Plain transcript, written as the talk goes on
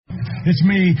It's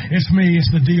me, it's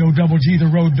the D-O-double-G, the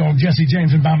road dog, Jesse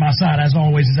James, and by my side, as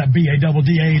always, is that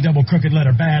B-A-double-D-A, double crooked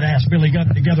letter, badass Billy Gunn.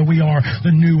 Together we are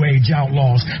the New Age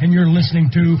Outlaws, and you're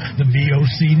listening to the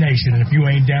VOC Nation, and if you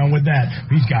ain't down with that,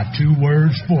 he's got 2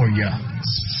 words for you.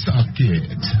 Suck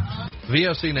it.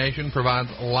 VOC Nation provides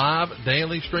live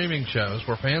daily streaming shows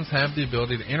where fans have the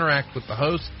ability to interact with the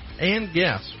hosts and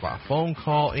guests by phone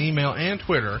call, email, and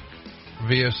Twitter.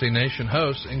 VOC Nation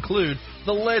hosts include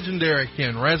the legendary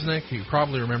Ken Resnick, who you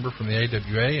probably remember from the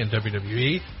AWA and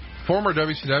WWE, former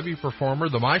WCW performer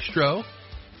The Maestro,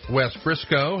 Wes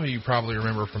Briscoe, who you probably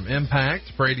remember from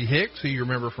Impact, Brady Hicks, who you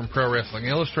remember from Pro Wrestling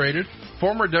Illustrated,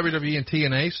 former WWE and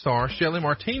TNA star Shelly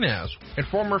Martinez, and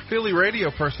former Philly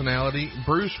radio personality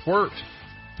Bruce Wirt.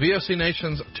 VOC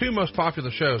Nation's 2 most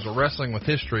popular shows are Wrestling with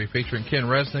History, featuring Ken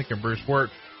Resnick and Bruce Wirt,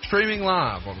 streaming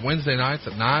live on Wednesday nights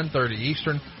at 9:30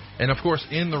 Eastern, and, of course,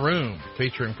 In the Room,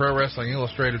 featuring Pro Wrestling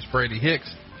Illustrated's Brady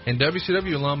Hicks and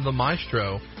WCW alum The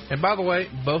Maestro. And, by the way,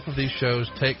 both of these shows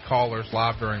take callers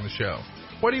live during the show.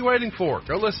 What are you waiting for?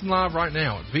 Go listen live right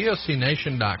now at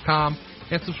VOCNation.com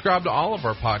and subscribe to all of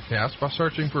our podcasts by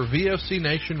searching for VOC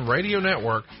Nation Radio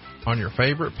Network on your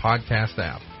favorite podcast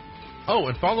app. Oh,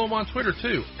 and follow them on Twitter,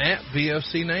 too, at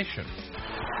VOC Nation.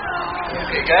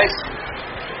 Okay, guys.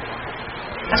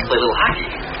 Let's play a little hockey.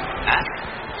 Huh?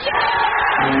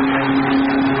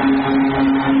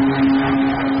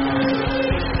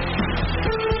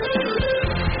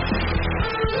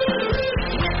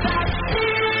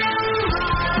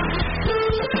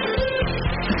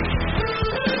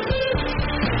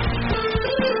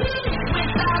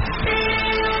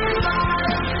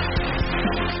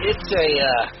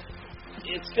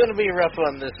 It's going to be a rough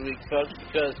one this week, folks,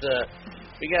 because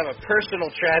we have a personal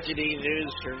tragedy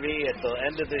news for me at the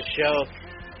end of this show,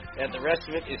 and the rest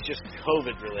of it is just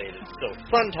COVID-related. So,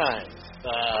 fun times.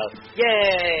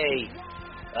 Yay!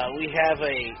 We have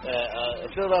a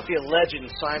Philadelphia legend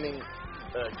signing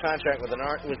a contract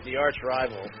with the arch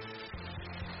rival,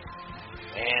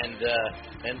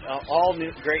 and all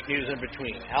great news in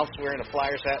between. Alf's wearing a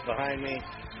Flyers hat behind me,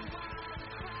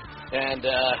 and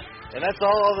that's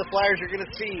all the Flyers are going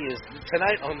to see is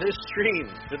tonight on this stream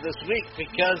for this week,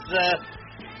 because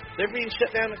they're being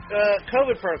shut down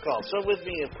COVID protocol. So with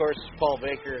me, of course, Paul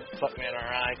Baker, Fuckman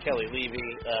RI, Kelly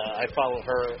Levy. I follow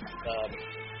her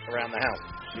around the house.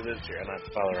 She lives here, and I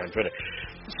follow her on Twitter.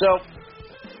 So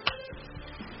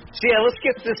yeah, let's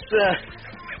get this.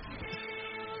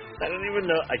 I don't even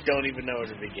know where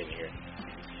to begin here.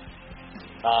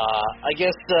 I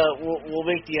guess we'll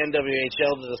make the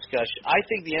NWHL the discussion. I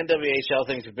think the NWHL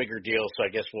thing's a bigger deal, so I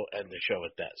guess we'll end the show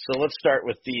with that. So let's start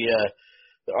with the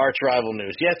arch rival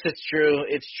news. Yes, it's true.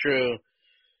 It's true.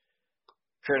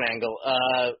 Kurt Angle.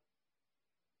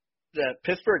 The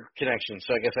Pittsburgh connection,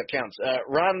 so I guess that counts.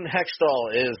 Ron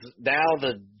Hextall is now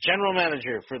the general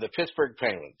manager for the Pittsburgh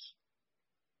Penguins.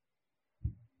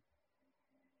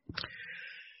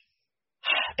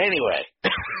 Anyway,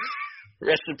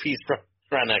 rest in peace,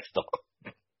 Ron Hextall.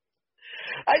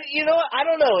 I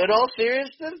don't know. In all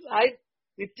seriousness,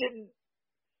 it didn't.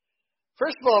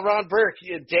 First of all, Ron Burke,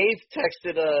 Dave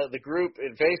texted the group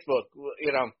in Facebook.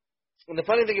 And the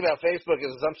funny thing about Facebook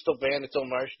is I'm still banned until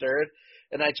March 3rd.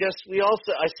 And I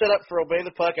set up for Obey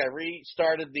the Puck. I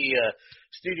restarted the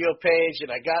studio page,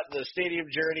 and I got the Stadium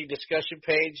Journey discussion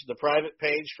page, the private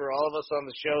page for all of us on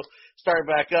the show, started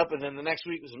back up, and then the next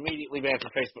week was immediately banned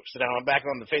from Facebook. So now I'm back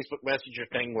on the Facebook Messenger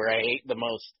thing where I hate the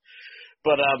most.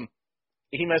 But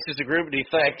he messaged the group, and he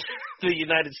thanked the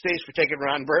United States for taking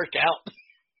Ron Burke out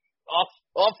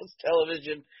off his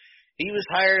television. He was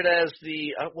hired as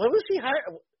the what was he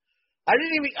hired? I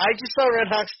just saw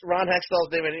Ron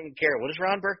Hextall's name. I didn't even care. What is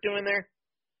Ron Burke doing there?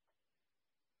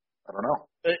 I don't know.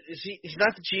 He's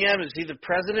not the GM. Is he the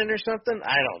president or something?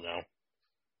 I don't know.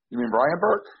 You mean Brian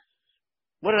Burke?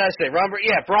 What did I say? Ron Burke?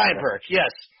 Yeah, Brian Burke.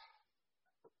 Yes.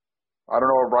 I don't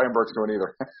know what Brian Burke's doing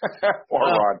either. Or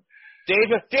Ron.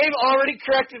 Dave already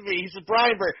corrected me. He's a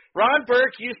Brian Burke. Ron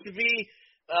Burke used to be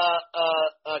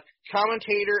a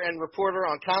commentator and reporter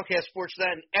on Comcast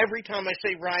Sportsnet, and every time I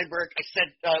say Brian Burke, I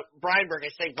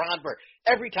say Ron Burke.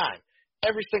 Every time.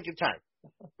 Every single time.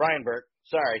 Brian Burke.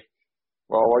 Sorry.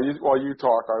 Well, while you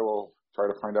talk, I will try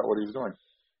to find out what he's doing.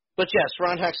 But yes,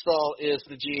 Ron Hextall is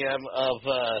the GM of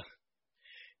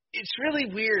it's really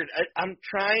weird. I'm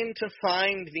trying to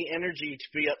find the energy to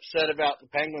be upset about the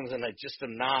Penguins, and I just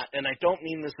am not. And I don't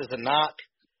mean this as a knock.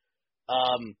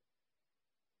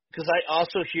 Because I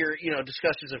also hear,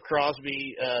 discussions of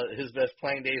Crosby, his best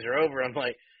playing days are over. I'm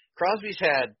like, Crosby's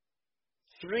had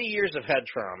 3 years of head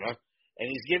trauma, and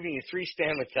he's giving you 3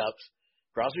 Stanley Cups.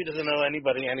 Crosby doesn't know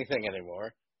anybody anything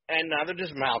anymore, and neither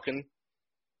does Malkin.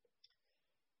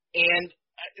 And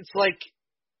it's like,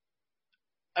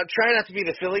 I'm trying not to be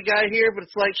the Philly guy here, but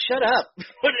it's like, shut up.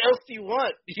 What else do you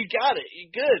want? You got it.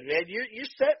 You're good, man. You're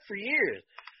set for years.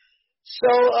 So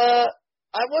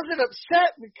I wasn't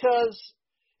upset because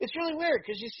it's really weird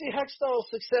because you see Hextall's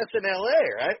success in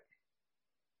L.A., right?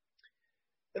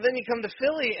 And then you come to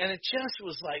Philly, and it just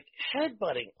was like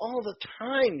headbutting all the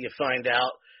time. You find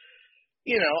out,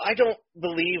 I don't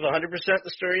believe 100%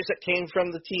 the stories that came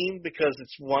from the team because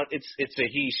it's a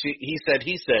he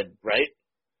said, right?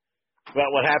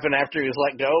 About what happened after he was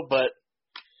let go, but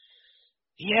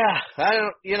yeah, I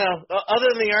don't, other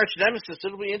than the arch nemesis,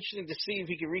 it'll be interesting to see if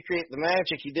he can recreate the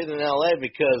magic he did in LA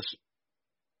because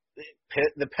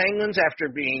the Penguins, after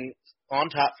being on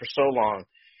top for so long,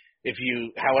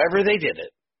 however they did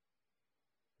it,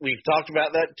 we've talked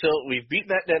about that till we've beaten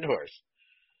that dead horse.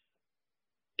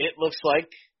 It looks like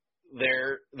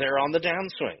they're on the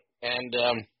downswing, and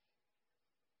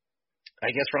I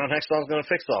guess Ron Hextall is going to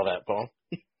fix all that, Paul.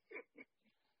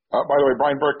 By the way,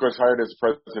 Brian Burke was hired as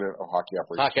president of hockey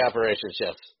operations. Hockey operations,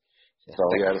 yes.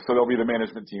 So they'll be the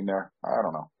management team there. I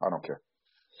don't know. I don't care.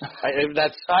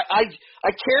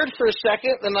 I cared for a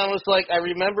second, then I was like, I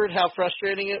remembered how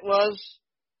frustrating it was.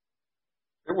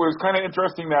 It was kind of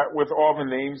interesting that with all the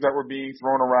names that were being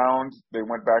thrown around, they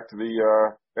went back to the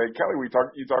Kelly.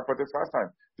 You talked about this last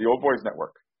time. The Old Boys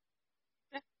Network.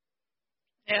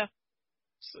 Yeah,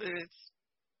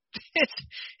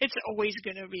 it's always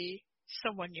going to be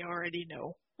someone you already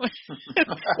know.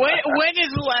 when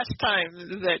is the last time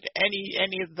that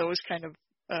any of those kind of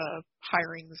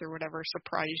hirings or whatever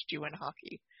surprised you in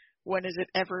hockey? When has it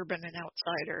ever been an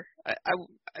outsider?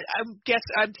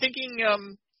 I'm thinking,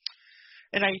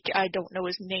 and I don't know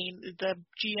his name, the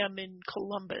GM in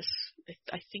Columbus.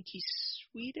 I think he's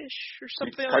Swedish or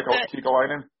something like that.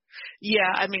 Kekalainen?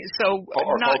 Yeah, I mean, so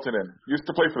or Coltonen. Used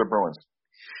to play for the Bruins.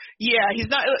 Yeah, he's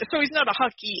not a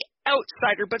hockey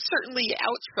outsider, but certainly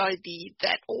outside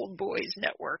that Old Boys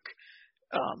network.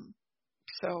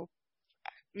 So,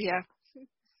 yeah,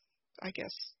 I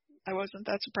guess I wasn't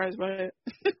that surprised by it.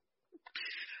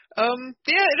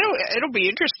 Yeah, it'll be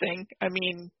interesting. I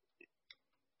mean,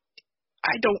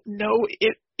 I don't know.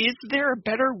 Is there a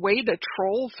better way to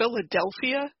troll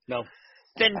Philadelphia? No.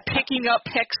 Than picking up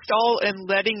Hextall and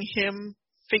letting him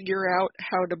figure out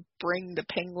how to bring the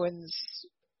Penguins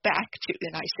back to,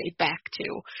 and I say back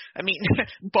to, I mean,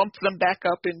 bump them back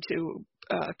up into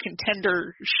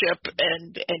contendership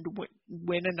and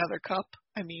win another cup.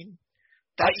 I mean,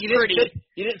 that's pretty.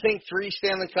 You didn't think 3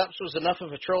 Stanley Cups was enough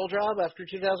of a troll job after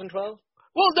 2012?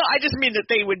 Well, no, I just mean that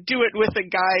they would do it with a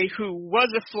guy who was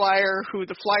a Flyer, who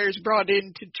the Flyers brought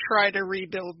in to try to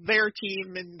rebuild their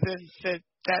team, and then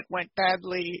that went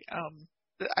badly.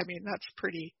 I mean, that's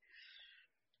pretty.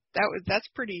 That's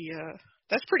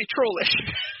pretty trollish.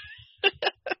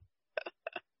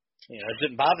 It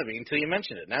didn't bother me until you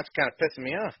mentioned it. Now it's kind of pissing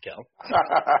me off, Kel.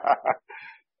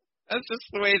 That's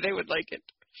just the way they would like it.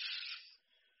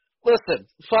 Listen,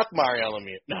 fuck Mario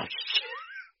Lemieux. No,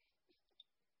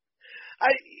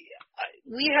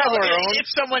 we have our own. If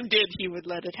someone did, he would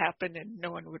let it happen, and no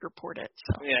one would report it.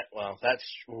 So. Yeah, well, that's.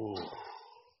 Ooh.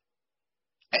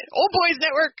 Old Boys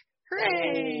Network,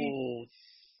 hooray! Oh,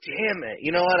 damn it!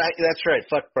 You know what? That's right.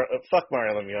 Fuck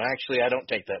Mario Lemieux. Actually, I don't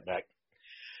take that back.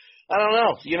 I don't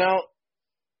know.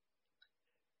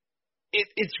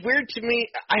 It's weird to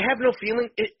me. I have no feeling.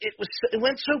 It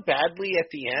went so badly at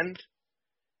the end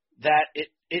that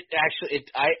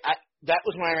that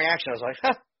was my reaction. I was like,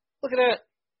 huh. Look at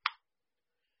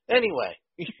that. Anyway,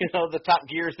 the Top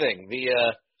Gear thing,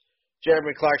 the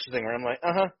Jeremy Clarkson thing, where I'm like,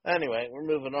 anyway, we're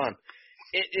moving on.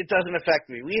 It doesn't affect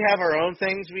me. We have our own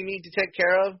things we need to take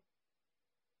care of.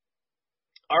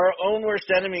 Our own worst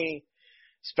enemy,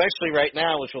 especially right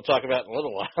now, which we'll talk about in a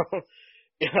little while,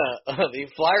 the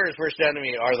Flyers' worst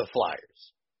enemy are the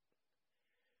Flyers.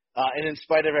 And in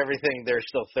spite of everything, they're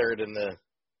still third in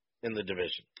the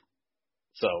division.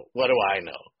 So what do I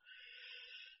know?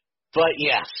 But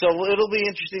yeah, so it'll be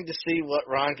interesting to see what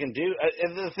Ron can do.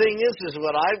 And the thing is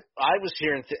what I was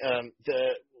hearing.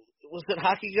 Was it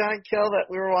Hockey Guy, Kel, that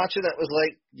we were watching? That was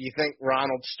like, do you think Ron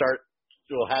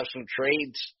will have some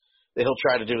trades that he'll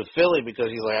try to do with Philly because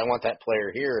he's like, I want that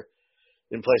player here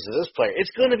in place of this player.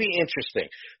 It's going to be interesting.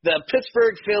 The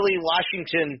Pittsburgh, Philly,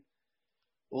 Washington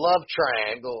love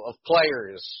triangle of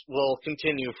players will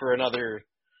continue for another,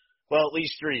 well, at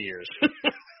least 3 years.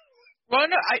 Well,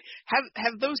 no,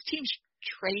 have those teams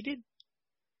traded?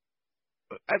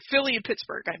 Philly and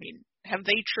Pittsburgh, I mean, have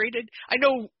they traded? I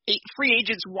know free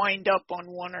agents wind up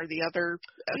on one or the other.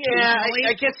 Yeah,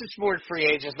 I guess it's more free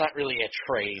agents, not really a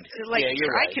trade. Like, yeah,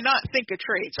 you're right. I cannot think of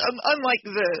trades. Unlike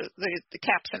the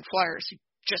Caps and Flyers, who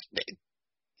just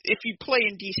if you play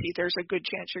in DC, there's a good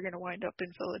chance you're going to wind up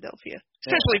in Philadelphia,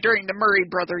 especially during the Murray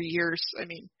brother years. I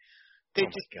mean, they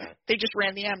just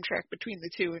ran the Amtrak between the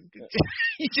two, and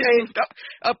you just moved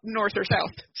up north or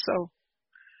south. So,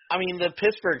 I mean, the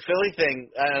Pittsburgh Philly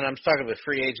thing, and I'm talking about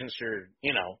free agents or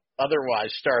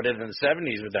otherwise, started in the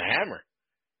 70s with the Hammer.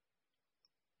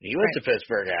 He went to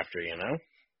Pittsburgh after,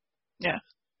 Yeah.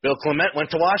 Bill Clement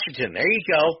went to Washington. There you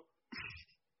go.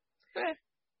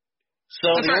 So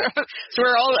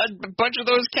where all a bunch of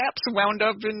those Caps wound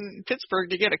up in Pittsburgh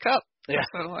to get a cup. Yeah.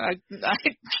 So I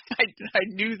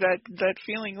knew that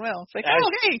feeling well. It's like,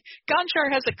 hey,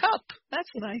 Gonchar has a cup.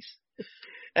 That's nice.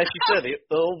 As you said, the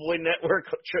Old Boy Network.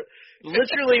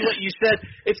 Literally, what you said.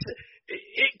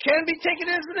 It can be taken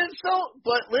as an insult,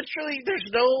 but literally, there's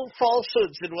no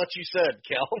falsehoods in what you said,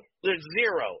 Kel. There's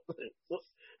zero.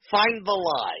 Find the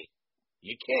lie.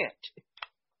 You can't.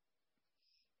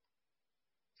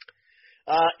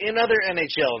 In other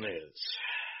NHL news,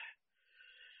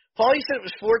 Paul, you said it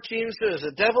was 4 teams. There was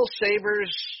the Devils,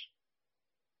 Sabres.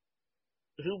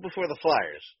 Who before the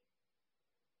Flyers?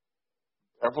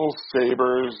 Devils,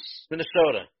 Sabres.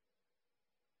 Minnesota.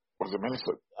 Was it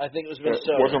Minnesota? I think it was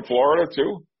Minnesota. Wasn't Florida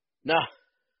too? No.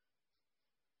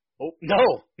 Oh,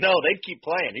 no, they keep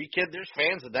playing. Are you kidding? There's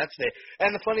fans of that state.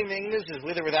 And the funny thing is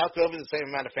with or without COVID, the same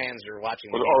amount of fans are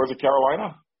watching. Was it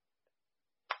Carolina?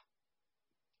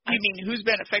 You mean who's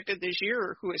been affected this year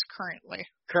or who is currently?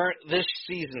 This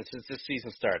season, since this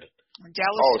season started. Dallas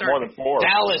it's more than 4.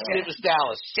 Dallas, yeah. It was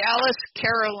Dallas. Dallas,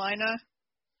 Carolina,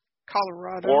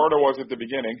 Colorado. Florida was at the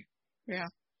beginning. Yeah.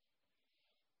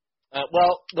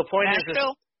 Well, the point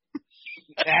Nashville?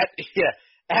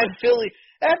 add Philly,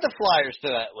 add the Flyers to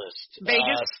that list.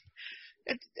 Vegas.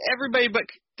 It's everybody but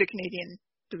the Canadian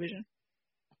division.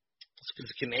 It's because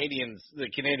the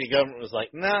Canadian government was like,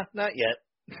 nah, not yet.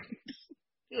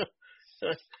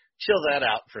 Chill that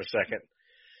out for a second.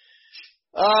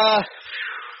 I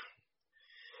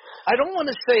don't want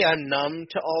to say I'm numb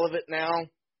to all of it now.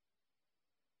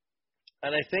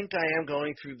 And I think I am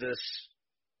going through this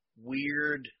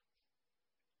weird,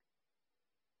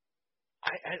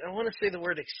 I don't want to say the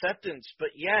word acceptance, but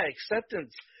yeah,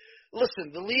 acceptance.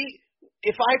 Listen, the league,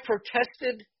 if I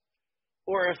protested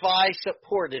or if I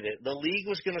supported it, the league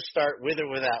was going to start with or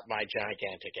without my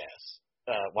gigantic ass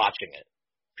watching it,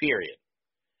 period.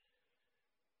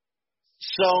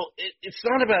 So it's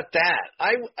not about that.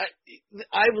 I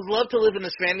would love to live in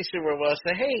this fantasy world where I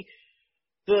say, hey,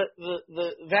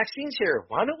 the vaccine's here.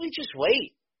 Why don't we just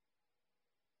wait?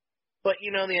 But,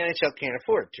 the NHL can't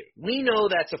afford to. We know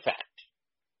that's a fact.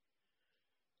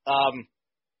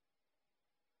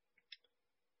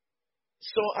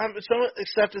 So I'm somewhat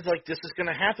accepted like this is going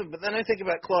to happen. But then I think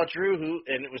about Claude Giroux,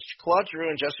 and it was Claude Giroux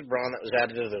and Justin Braun that was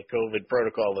added to the COVID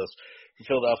protocol list for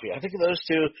Philadelphia. I think of those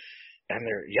two, and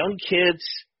they're young kids,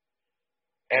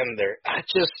 and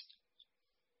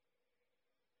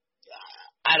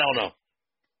I don't know.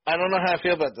 I don't know how I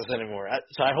feel about this anymore.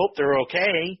 So I hope they're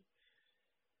okay.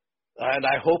 And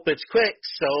I hope it's quick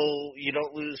so you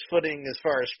don't lose footing as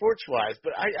far as sports-wise.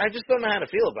 But I just don't know how to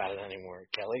feel about it anymore,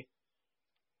 Kelly.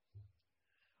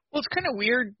 Well, it's kind of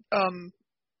weird. I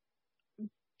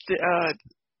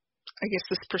guess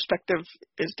this perspective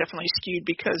is definitely skewed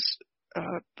because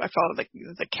I follow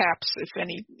the Caps, if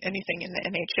anything in the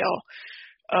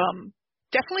NHL.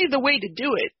 Definitely the way to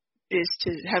do it is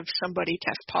to have somebody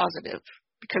test positive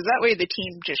because that way the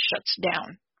team just shuts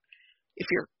down.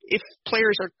 If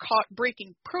players are caught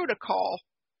breaking protocol,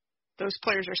 those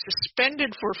players are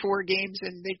suspended for 4 games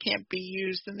and they can't be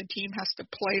used, and the team has to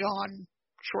play on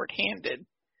shorthanded,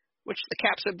 which the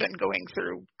Caps have been going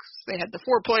through. They had the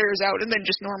 4 players out and then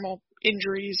just normal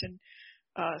injuries and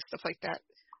stuff like that.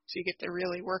 So you get to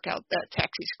really work out that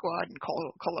taxi squad and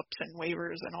call-ups and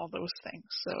waivers and all those things.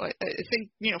 So I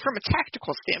think, from a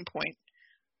tactical standpoint,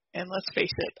 and let's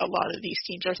face it, a lot of these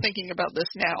teams are thinking about this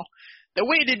now. The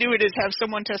way to do it is have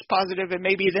someone test positive and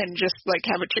maybe then just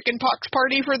have a chicken pox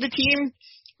party for the team.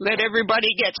 Let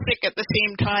everybody get sick at the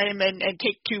same time and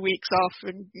take 2 weeks off,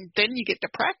 and then you get to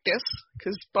practice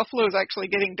because Buffalo's actually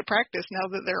getting to practice now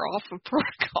that they're off of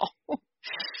protocol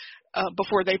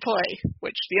before they play,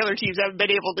 which the other teams haven't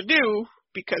been able to do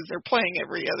because they're playing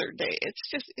every other day. It's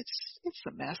just it's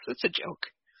a mess. It's a joke.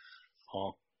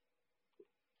 Oh.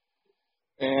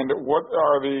 And what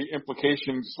are the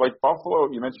implications? Like Buffalo,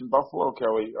 you mentioned Buffalo,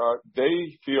 Kelly.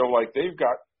 They feel like they've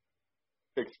got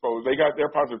exposed. They got their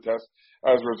positive test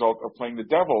as a result of playing the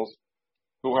Devils,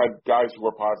 who had guys who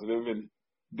were positive and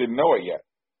didn't know it yet.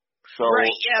 So right,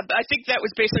 yeah, but I think that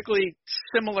was basically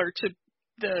similar to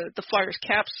the Flyers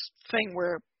Caps thing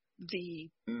where they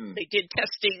did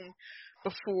testing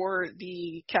before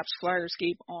the Caps Flyers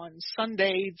game on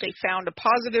Sunday, they found a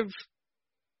positive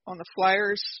on the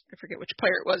Flyers. I forget which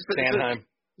player it was, but Sanheim.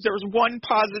 There was one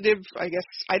positive, I guess.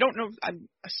 I don't know. I'm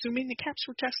assuming the Caps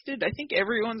were tested. I think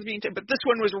everyone's being tested, but this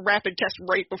one was a rapid test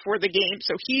right before the game.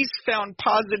 So he's found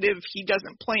positive. He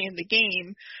doesn't play in the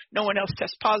game. No one else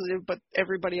tests positive, but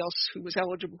everybody else who was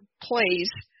eligible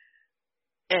plays.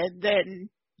 And then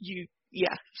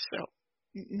so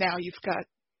now you've got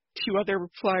 2 other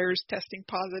Flyers testing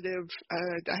positive.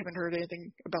 I haven't heard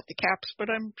anything about the Caps, but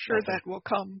I'm sure that will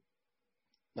come.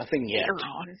 Nothing yet. Later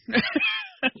on.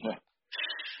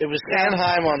 It was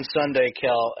Sanheim on Sunday,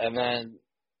 Kel, and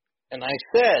I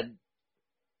said,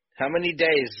 how many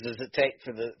days does it take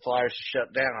for the Flyers to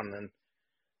shut down? And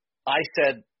I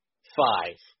said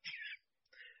 5.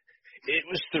 It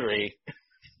was 3.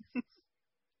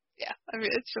 Yeah, I mean,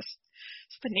 it's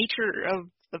the nature of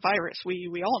the virus.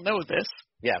 We all know this.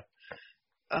 Yeah.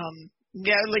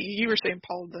 Like you were saying,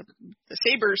 Paul, the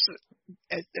Sabres,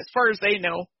 as far as they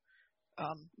know,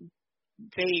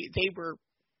 they were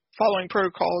following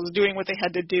protocols, doing what they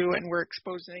had to do, and were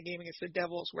exposed in a game against the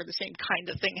Devils where the same kind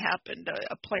of thing happened.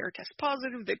 A player tests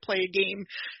positive, they play a game,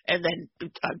 and then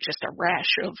just a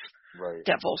rash of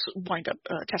Devils wind up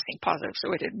testing positive.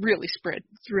 So it had really spread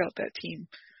throughout that team.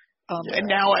 And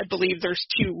now I believe there's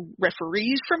 2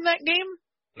 referees from that game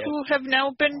who have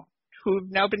now been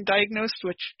diagnosed,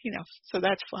 which, so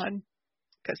that's fun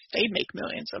because they make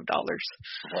millions of dollars.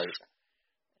 Right.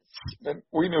 And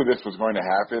we knew this was going to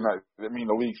happen. I mean,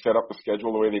 the league set up the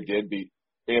schedule the way they did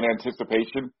in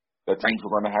anticipation that teams were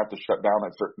going to have to shut down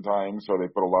at certain times, so they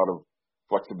put a lot of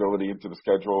flexibility into the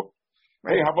schedule.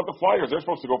 Hey, how about the Flyers? They're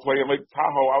supposed to go play in Lake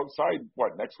Tahoe outside,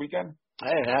 next weekend?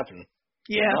 That ain't happening.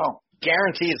 Yeah. No.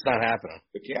 Guarantee it's not happening.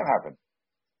 It can't happen.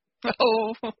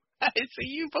 Oh, so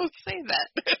you both say that.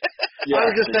 Yeah, I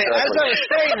was just saying, as I was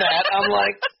saying that, I'm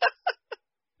like,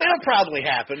 that'll probably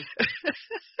happen.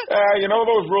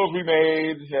 Those rules we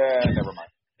made. Never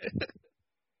mind.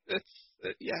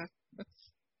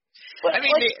 But, I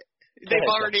mean, they've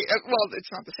already. Well,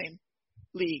 it's not the same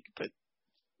league, but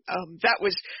that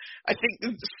was. I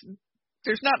think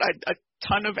there's not a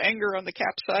ton of anger on the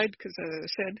Cap side because, as I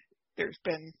said, there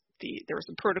was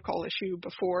a protocol issue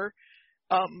before,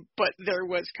 but there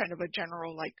was kind of a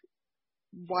general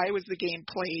why was the game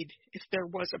played if there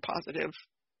was a positive?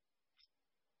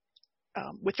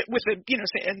 With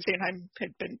and Sanheim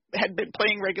had been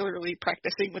playing regularly,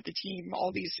 practicing with the team,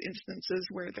 all these instances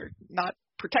where they're not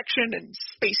protection and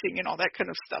spacing and all that kind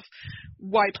of stuff.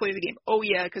 Why play the game? Oh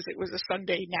yeah, because it was a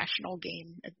Sunday national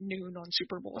game at noon on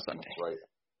Super Bowl Sunday. Right.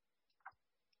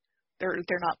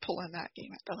 They're not pulling that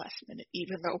game at the last minute,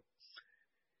 even though,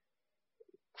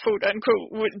 quote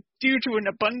unquote, due to an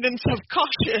abundance of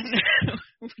caution,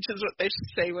 which is what they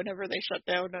should say whenever they shut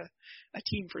down a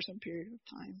team for some period of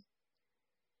time.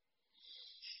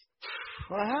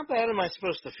 Well, how bad am I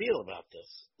supposed to feel about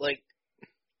this?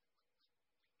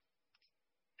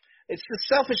 It's the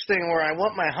selfish thing where I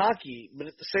want my hockey, but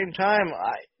at the same time,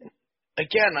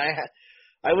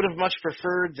 I would have much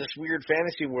preferred this weird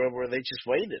fantasy world where they just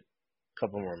waited a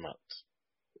couple more months.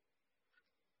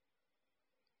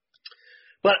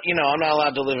 But, I'm not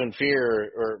allowed to live in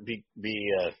fear or be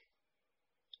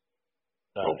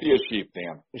don't be a sheep,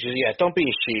 Dan. Don't be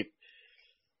a sheep.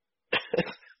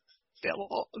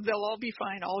 They'll all be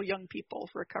fine. All young people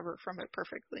recover from it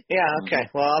perfectly. Yeah, okay.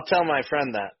 Well, I'll tell my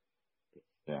friend that.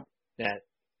 Yeah. Yeah.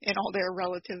 And all their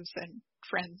relatives and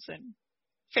friends and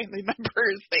family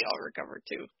members, they all recover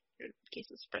too, in case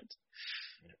it spreads.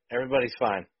 Everybody's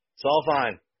fine. It's all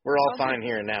fine. We're all fine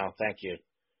here now. Thank you.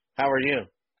 How are you?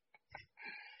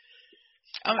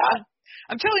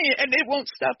 I'm telling you, and it won't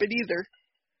stop it either.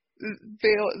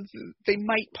 They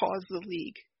might pause the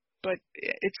league, but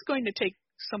it's going to take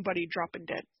somebody dropping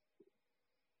dead.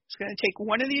 It's going to take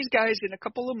one of these guys in a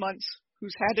couple of months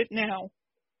who's had it now,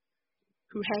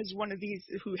 who has one of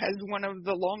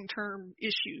the long-term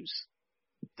issues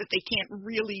that they can't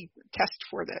really test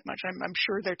for that much. I'm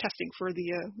sure they're testing for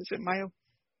the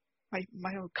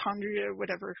mitochondria,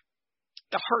 whatever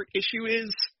the heart issue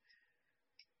is,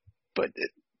 but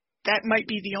that might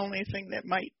be the only thing that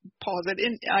might pause it.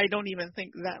 And I don't even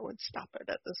think that would stop it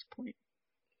at this point.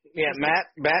 Yeah, Matt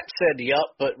said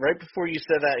yup, but right before you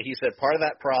said that, he said part of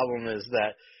that problem is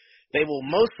that they will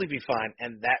mostly be fine,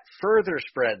 and that further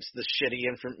spreads the shitty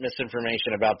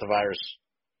misinformation about the virus.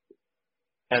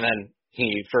 And then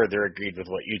he further agreed with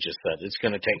what you just said. It's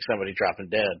going to take somebody dropping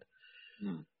dead.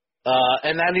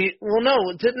 And then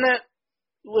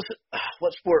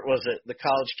what sport was it? The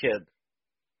college kid.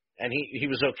 And he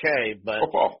was okay, but...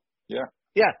 Football, yeah.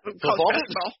 Yeah, football.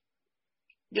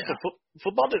 Yeah,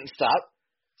 football didn't stop.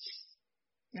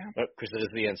 because it is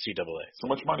the NCAA. So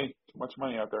much money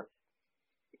out there.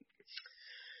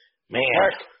 Man,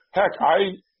 heck,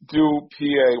 I do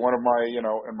PA. One of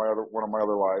my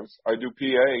other lives, I do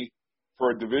PA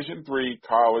for a Division III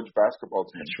college basketball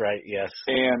team. That's right. Yes.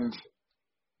 And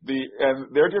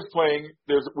they're just playing.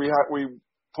 We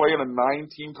play in a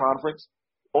 9-team conference.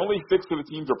 Only 6 of the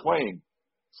teams are playing.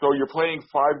 So you're playing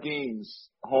 5 games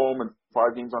home and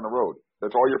 5 games on the road.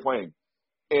 That's all you're playing.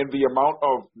 And the amount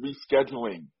of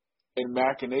rescheduling and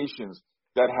machinations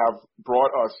that have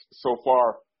brought us so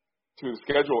far to the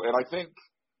schedule. And I think,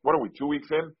 what are we, 2 weeks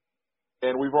in?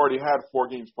 And we've already had 4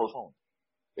 games postponed.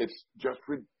 It's just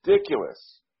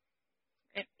ridiculous.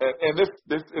 And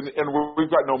we've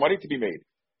got no money to be made.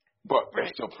 But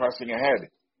they're still pressing ahead.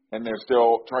 And they're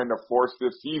still trying to force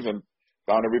this season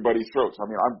down everybody's throats. I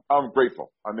mean, I'm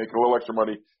grateful. I'm making a little extra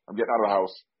money. I'm getting out of the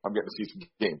house. I'm getting to see some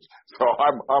games. So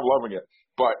I'm loving it.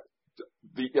 But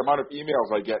the amount of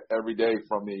emails I get every day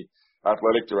from the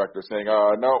athletic director saying,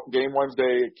 no, game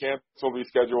Wednesday, cancel,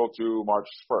 reschedule to March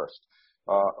 1st.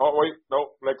 Oh, wait,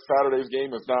 no, next Saturday's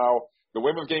game is now, the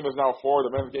women's game is now 4, the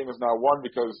men's game is now 1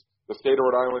 because the state of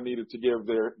Rhode Island needed to give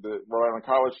the Rhode Island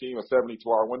college team a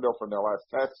 72-hour window from their last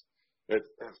test.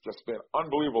 It's just been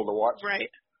unbelievable to watch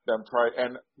them try.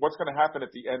 And what's going to happen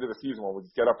at the end of the season when we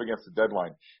get up against the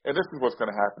deadline? And this is what's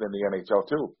going to happen in the NHL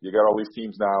too. You got all these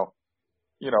teams now,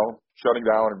 shutting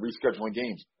down and rescheduling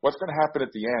games. What's going to happen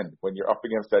at the end when you're up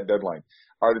against that deadline?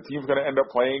 Are the teams going to end up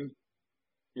playing,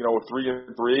 3-3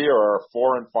 or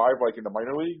 4-5 like in the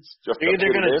minor leagues? They're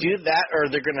either going to do that or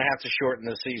they're going to have to shorten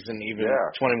the season even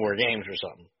 20 more games or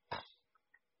something.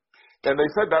 And they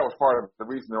said that was part of the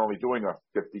reason they're only doing a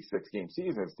 56-game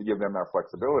season is to give them that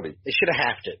flexibility. They should have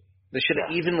halved it. They should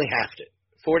have evenly halved it.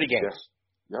 40 games.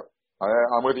 Yep.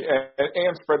 I'm with you.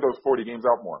 And spread those 40 games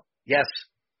out more. Yes.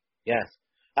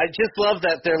 I just love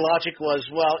that their logic was,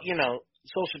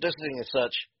 social distancing and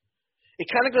such. It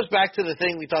kind of goes back to the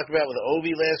thing we talked about with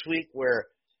Ovi last week where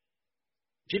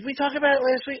 – did we talk about it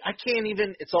last week? I can't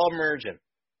even – it's all merging.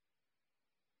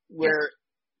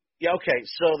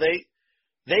 So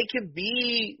they can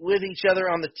be with each other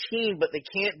on the team, but they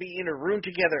can't be in a room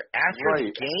together after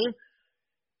the game.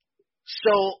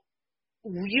 So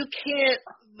you can't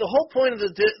 – the whole point of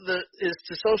is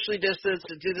to socially distance.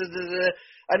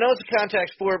 I know it's a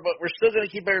contact sport, but we're still going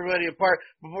to keep everybody apart,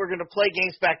 but we're going to play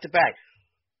games back to back.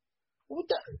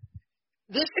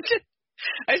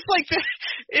 It's like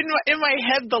in my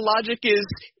head, the logic is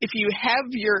if you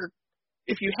have your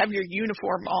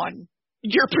uniform on,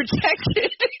 you're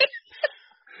protected.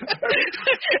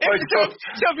 So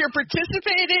if you're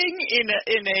participating in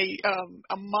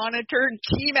a monitored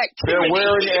team activity, they're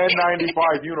wearing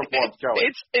N95 uniforms, Kelly.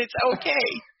 It's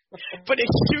okay. But as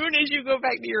soon as you go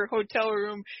back to your hotel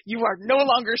room, you are no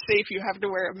longer safe. You have to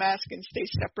wear a mask and stay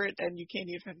separate, and you can't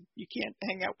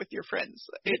hang out with your friends.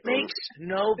 It makes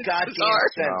no goddamn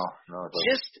sense. No,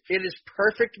 it is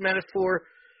perfect metaphor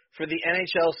for the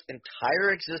NHL's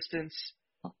entire existence.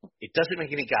 It doesn't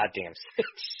make any goddamn sense.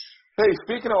 Hey,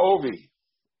 speaking of Ovi,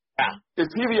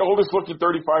 is he the oldest looking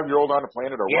 35-year-old on the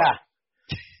planet or what?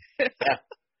 Yeah.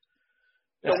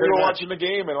 And we were watching the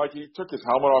game, and he took his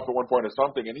helmet off at one point or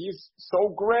something, and he's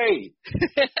so gray.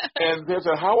 And they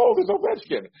said, "How old is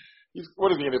Ovechkin?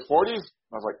 What is he, in his 40s?"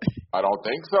 I was like, "I don't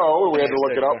think so." We had to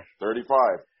look it up. 35.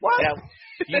 What? Yeah.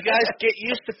 You guys get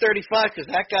used to 35 because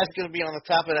that guy's going to be on the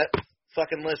top of that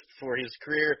fucking list before his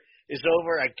career is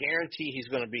over. I guarantee he's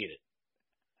going to beat it.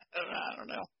 I don't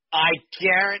know. I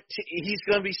guarantee he's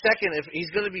going to be second. If he's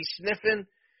going to be sniffing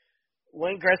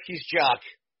Wayne Gretzky's jock.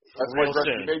 That's why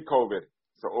Gretzky made COVID.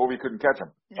 So Ovi couldn't catch him.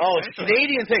 Oh, it's a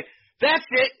Canadian thing. That's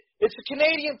it. It's a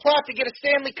Canadian plot to get a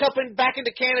Stanley Cup back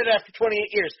into Canada after 28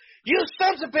 years. You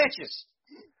sons of bitches.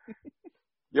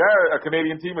 Yeah, a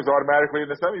Canadian team is automatically in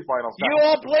the semifinals now. You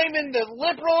all blaming the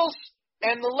Liberals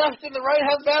and the left and the right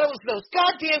have battles. Those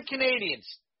goddamn Canadians.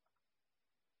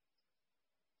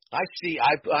 I see.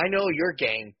 I know your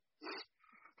game.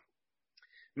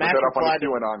 Put that up on the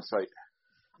QAnon site.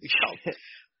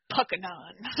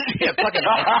 Puckanon. Yeah,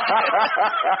 Puckanon.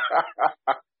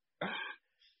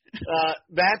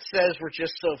 Matt says we're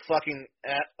just so fucking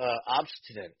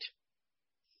obstinate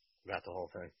about the whole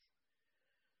thing.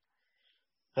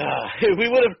 We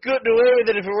would have gotten away with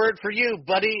it if it weren't for you,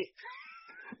 buddy.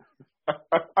 That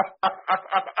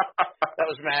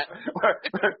was Matt.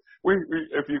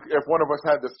 If one of us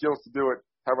had the skills to do it,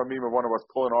 have a meme of one of us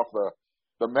pulling off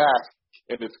the mask,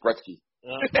 and it's Gretzky.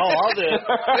 I'll do it.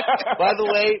 By the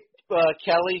way,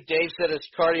 Kelly, Dave said it's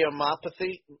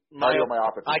cardiomyopathy.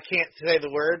 Cardiomyopathy. I can't say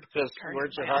the word because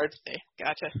words are hard.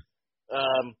 Gotcha.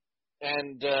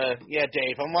 And yeah,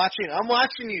 Dave, I'm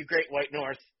watching you, Great White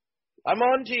North. I'm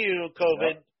on to you,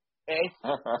 COVID. Yep.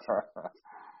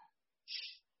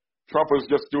 Trump was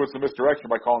just doing some misdirection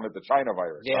by calling it the China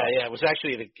virus. Yeah, it was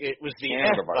actually the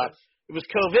Canada virus. It was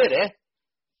COVID, eh?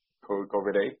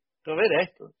 COVID, eh? COVID, eh?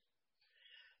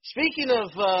 Speaking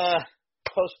of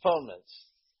postponements,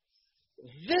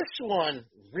 this one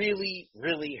really,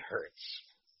 really hurts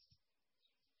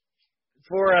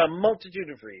for a multitude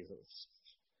of reasons.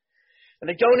 And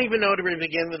I don't even know where to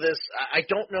begin with this. I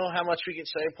don't know how much we can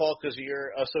say, Paul, because of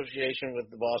your association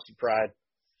with the Boston Pride.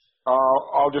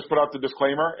 I'll just put out the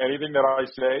disclaimer. Anything that I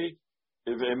say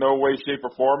is in no way, shape,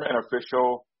 or form an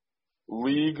official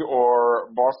league or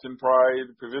Boston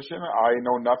Pride position. I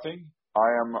know nothing. I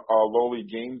am a lowly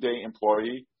game day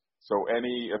employee, so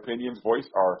any opinions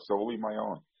voiced are solely my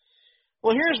own.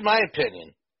 Well, here's my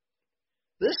opinion.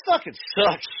 This fucking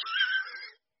sucks.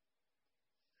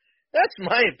 That's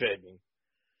my opinion.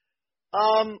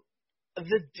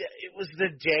 It was the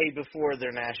day before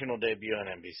their national debut on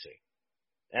NBC.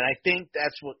 And I think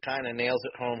that's what kind of nails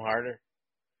it home harder.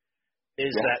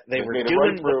 Is that they were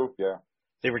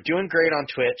doing great on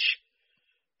Twitch.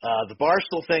 The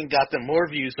Barstool thing got them more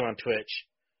views on Twitch.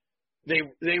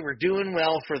 They were doing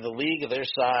well for the league of their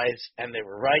size, and they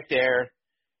were right there.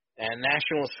 And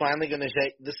National was finally going to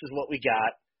say, "This is what we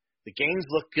got." The games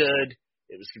looked good.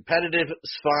 It was competitive. It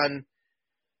was fun.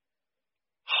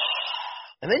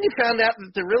 And then you found out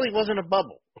that there really wasn't a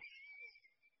bubble.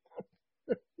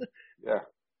 Yeah.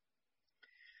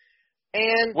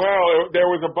 And there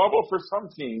was a bubble for some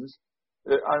teams.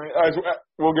 I mean,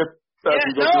 we'll get as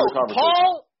we go through the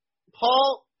conversation.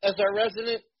 Paul, as our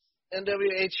resident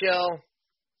NWHL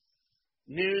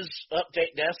news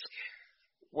update desk.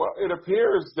 Well, it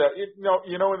appears that in the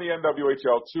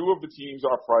NWHL, 2 of the teams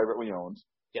are privately owned.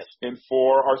 Yes. And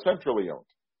 4 are centrally owned.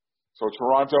 So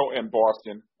Toronto and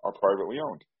Boston are privately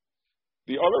owned.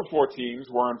 The other 4 teams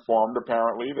were informed,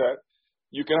 apparently, that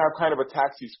you can have kind of a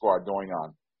taxi squad going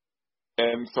on.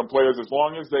 And some players, as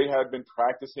long as they had been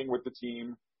practicing with the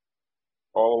team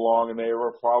all along and they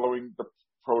were following the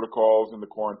protocols and the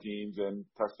quarantines and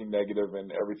testing negative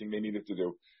and everything they needed to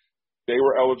do, they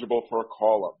were eligible for a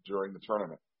call-up during the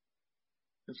tournament.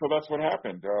 And so that's what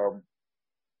happened.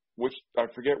 I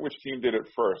forget which team did it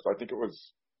first. I think it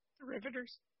was the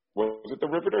Riveters. Was it the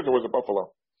Riveters or was it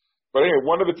Buffalo? But anyway,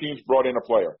 one of the teams brought in a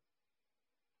player.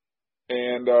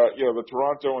 And, the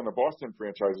Toronto and the Boston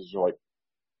franchises are like,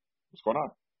 what's going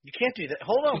on? You can't do that.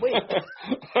 Hold on, wait.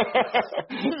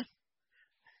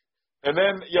 And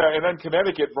then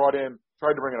Connecticut tried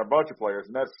to bring in a bunch of players,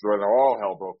 and that's when all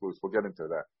hell broke loose. We'll get into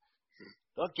that.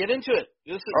 Well, get into it.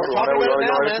 We're talking about it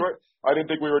now, man. I didn't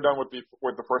think we were done with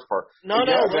the first part. No,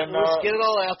 let's get it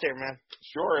all out there, man.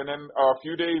 Sure, and then a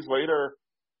few days later,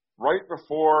 right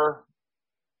before,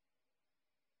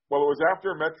 it was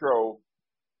after Metro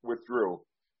withdrew,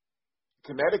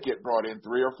 Connecticut brought in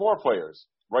 3 or 4 players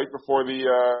right before the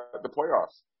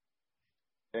playoffs,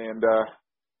 and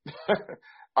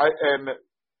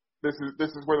this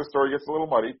is where the story gets a little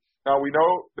muddy. Now, we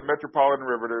know the Metropolitan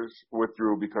Riveters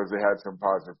withdrew because they had some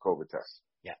positive COVID tests.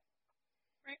 Yeah.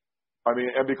 Right. I mean,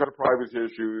 and because of privacy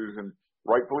issues, and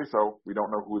rightfully so, we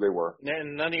don't know who they were.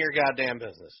 None of your goddamn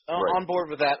business. Right. On board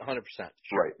with that 100%.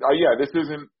 Sure. Right. This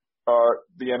isn't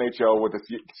the NHL with the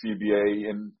CBA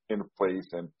in place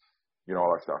and,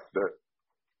 all that stuff.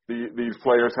 These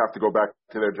players have to go back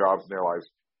to their jobs and their lives.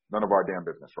 None of our damn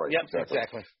business, right? Yep,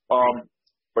 exactly.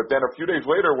 But then a few days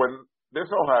later, when this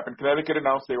all happened, Connecticut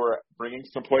announced they were bringing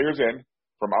some players in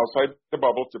from outside the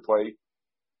bubble to play.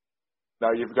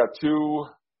 Now you've got two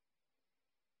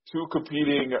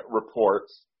competing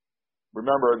reports.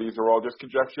 Remember, these are all just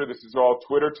conjecture. This is all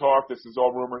Twitter talk. This is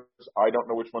all rumors. I don't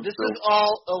know which one's true. This is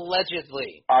all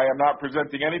allegedly. I am not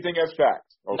presenting anything as fact.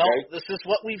 Okay. No, this is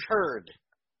what we've heard.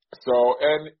 So,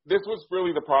 and this was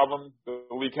really the problem the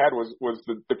league had was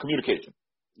the communication.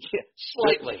 Yeah,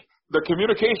 slightly. The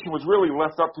communication was really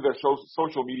left up to their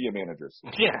social media managers.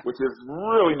 Yeah. Which is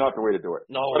really not the way to do it.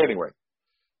 No. But anyway.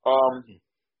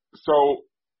 So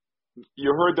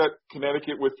you heard that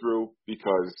Connecticut withdrew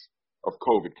because of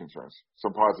COVID concerns,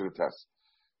 some positive tests.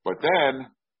 But then,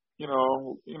 you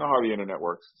know how the internet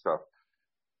works and stuff.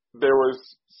 There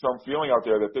was some feeling out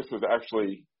there that this was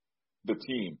actually the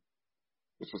team.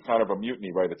 This was kind of a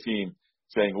mutiny by the team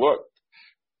saying, look,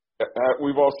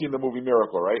 we've all seen the movie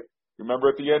Miracle, right? Remember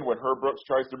at the end when Herb Brooks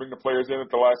tries to bring the players in at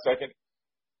the last second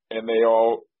and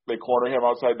they corner him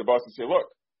outside the bus and say, look,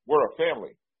 we're a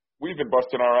family. We've been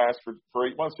busting our ass for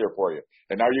 8 months here for you.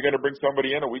 And now you're going to bring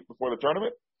somebody in a week before the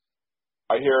tournament?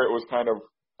 I hear it was kind of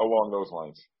along those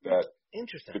lines, that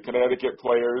Interesting. The Connecticut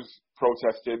players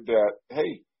protested that,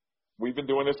 hey, we've been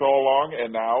doing this all along,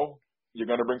 and now you're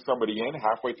going to bring somebody in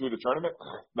halfway through the tournament?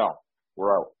 No,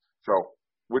 we're out. So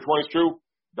which one is true?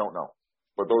 Don't know.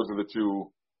 But those are the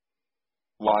two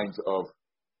lines of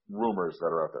rumors that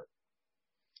are out there.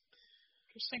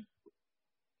 Interesting.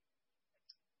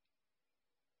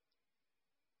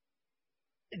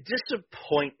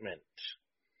 Disappointment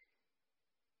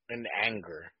and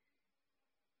anger.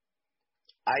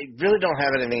 I really don't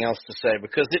have anything else to say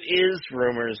because it is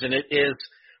rumors and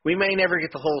we may never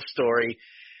get the whole story.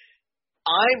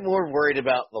 I'm more worried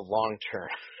about the long term.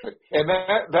 And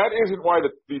that isn't why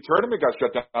the tournament got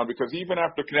shut down, because even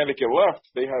after Connecticut left,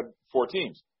 they had 4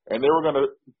 teams. And they were going to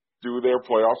do their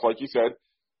playoffs, like you said.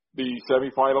 The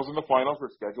semifinals and the finals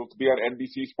were scheduled to be on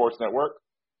NBC Sports Network.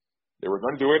 They were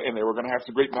going to do it, and they were going to have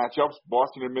some great matchups.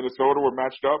 Boston and Minnesota were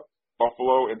matched up.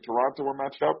 Buffalo and Toronto were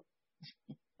matched up.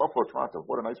 Buffalo, Toronto,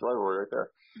 what a nice rivalry right there.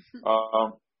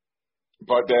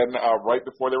 But then right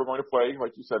before they were going to play,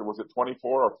 like you said, was it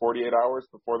 24 or 48 hours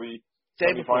before the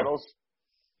semifinals?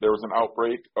 There was an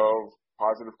outbreak of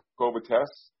positive COVID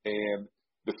tests, and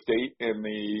the state and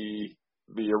the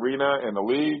arena and the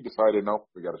league decided, nope,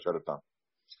 we got to shut it down.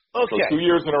 Okay. So 2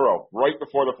 years in a row, right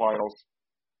before the finals,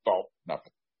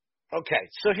 nothing. Okay,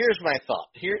 so here's my thought.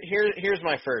 Here's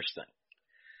my first thing.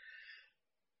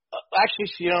 Actually,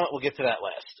 you know what? We'll get to that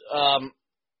last.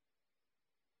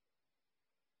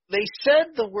 They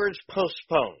said the words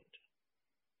postponed.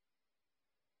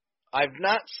 I've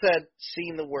not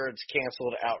seen the words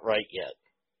canceled outright yet.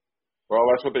 Well,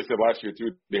 that's what they said last year,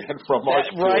 too, Dan, from March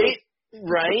to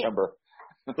September.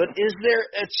 But is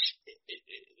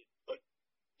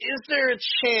there a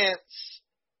chance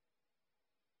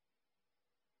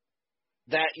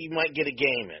that you might get a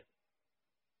game in?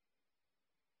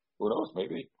 Who knows?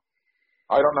 Maybe.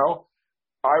 I don't know.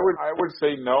 I would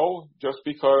say no, just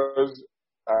because,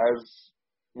 as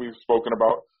we've spoken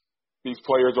about, these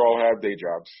players all have day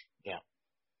jobs. Yeah.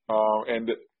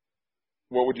 And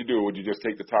what would you do? Would you just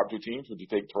take the top 2 teams? Would you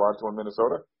take Toronto and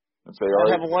Minnesota and say, all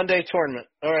right, have a one-day tournament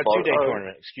or a 2-day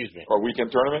tournament? Excuse me. Or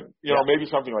weekend tournament? You know, maybe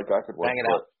something like that could work.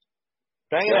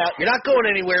 Bang it out. You're not going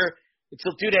anywhere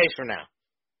until 2 days from now.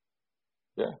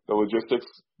 Yeah, the logistics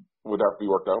would have to be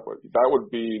worked out, but that would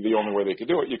be the only way they could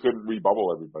do it. You couldn't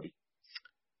rebubble everybody.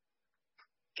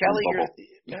 Kelly,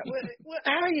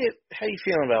 how are you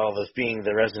feeling about all this, being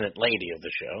the resident lady of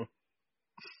the show?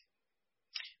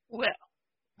 Well,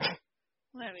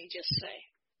 let me just say.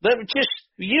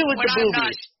 You with the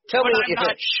boobies. Tell me what you think. I'm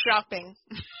not shopping.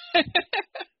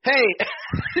 Hey,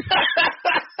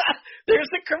 there's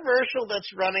a commercial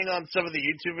that's running on some of the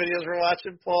YouTube videos we're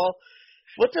watching, Paul.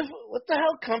 What the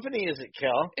hell company is it,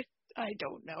 Kel? I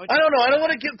don't know. I don't know. I don't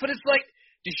want to but it's like,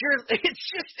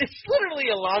 it's literally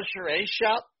a lingerie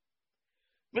shop.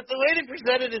 But the way they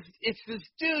present it is, it's this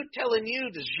dude telling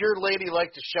you, does your lady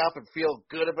like to shop and feel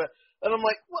good about it? And I'm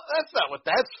like, well, that's not what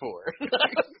that's for.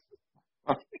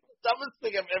 Dumbest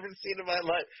thing I've ever seen in my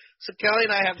life. So Kelly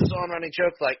and I have this on-running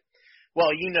joke like, well,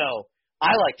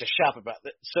 I like to shop about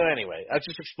it. So anyway, I was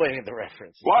just explaining the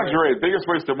reference. Lingerie, biggest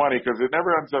waste of money because it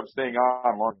never ends up staying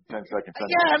on longer than 10 seconds.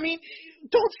 Yeah, I mean,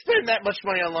 don't spend that much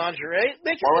money on lingerie.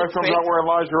 My wife comes out wearing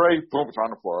lingerie, boom, it's on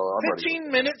the floor.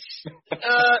 15 minutes,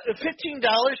 $15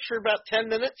 for about 10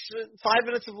 minutes, 5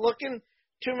 minutes of looking,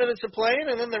 2 minutes of playing,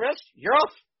 and then the rest, you're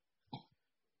off.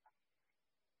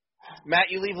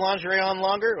 Matt, you leave lingerie on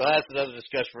longer? Well, that's another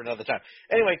discussion for another time.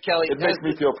 Anyway, Kelly. It makes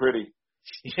me feel pretty.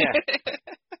 Yeah.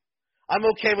 I'm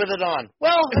okay with it on.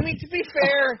 Well, I mean, to be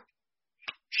fair,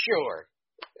 sure.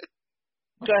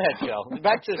 Go ahead, Joe.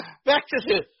 Back to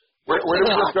the. Where did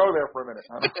we just go there for a minute?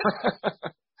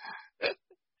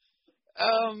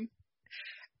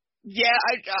 Yeah,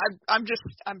 I'm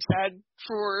sad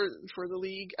for the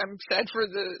league. I'm sad for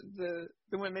the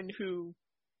women who,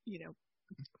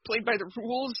 played by the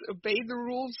rules, obeyed the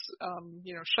rules,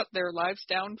 shut their lives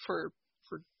down for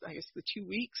I guess the 2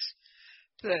 weeks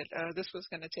that this was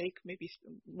going to take, maybe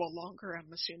longer.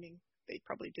 I'm assuming they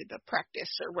probably did the practice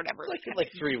or whatever,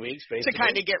 like 3 weeks basically to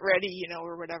kind of get ready,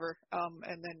 or whatever.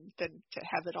 And then to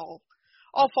have it all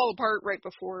fall apart right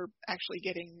before actually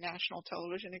getting national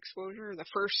television exposure, the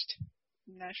first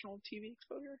national TV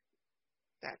exposure.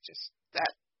 That's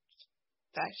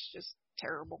just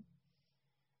terrible.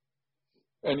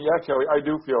 And yeah, Kelly, I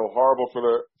do feel horrible for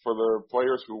the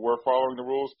players who were following the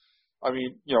rules. I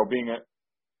mean, being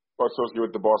associated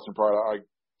with the Boston Pride, I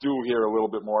do hear a little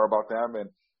bit more about them. And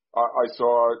I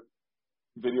saw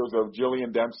videos of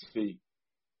Jillian Dempsey,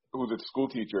 who's a school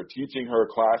teacher, teaching her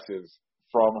classes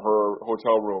from her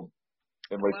hotel room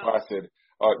in Lake Placid.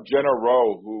 Jenna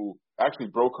Rowe, who actually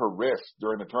broke her wrist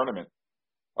during the tournament,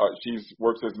 She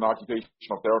works as an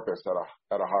occupational therapist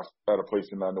at a place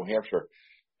in New Hampshire,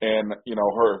 and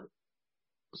her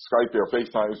Skype or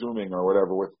FaceTime, Zooming or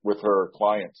whatever with her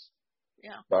clients.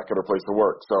 Yeah. Back at her place of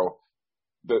work. So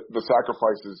the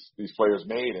sacrifices these players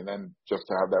made, and then just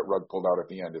to have that rug pulled out at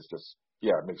the end is just,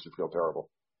 it makes you feel terrible.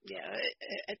 Yeah,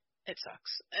 it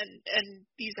sucks. And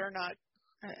these are not,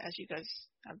 as you guys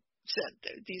have said,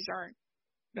 these aren't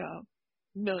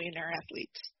millionaire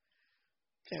athletes.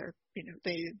 They're,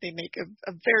 they make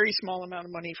a very small amount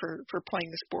of money for playing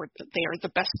the sport that they are the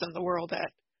best in the world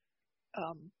at.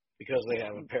 Because they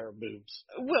have a pair of boobs.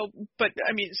 Well, but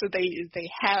I mean, so they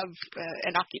have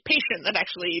an occupation that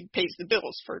actually pays the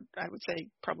bills for, I would say,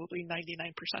 probably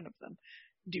 99% of them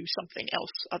do something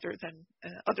else other than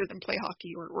play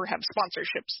hockey or have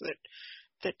sponsorships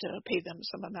that pay them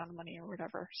some amount of money or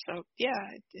whatever. So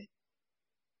yeah,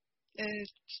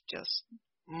 it's just,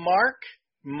 mark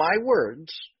my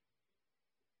words.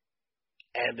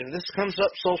 And if this comes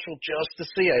up social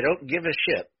justice, I don't give a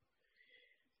shit.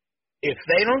 If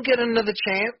they don't get another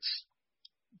chance,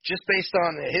 just based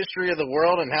on the history of the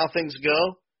world and how things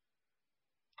go,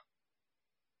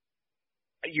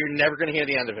 you're never going to hear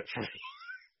the end of it from me.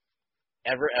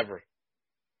 Ever.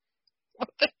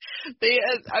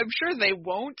 I'm sure they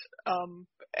won't.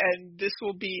 And this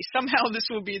will be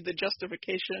the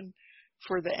justification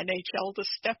for the NHL to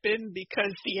step in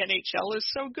because the NHL is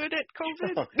so good at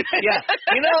COVID. Yeah.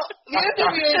 The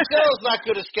NHL is not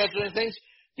good at scheduling things.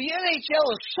 The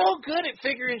NHL is so good at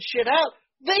figuring shit out,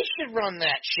 they should run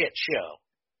that shit show.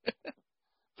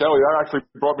 Kelly, that actually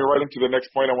brought me right into the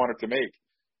next point I wanted to make.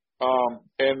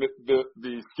 And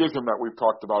the schism that we've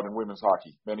talked about in women's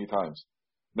hockey many times.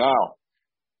 Now,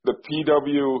 the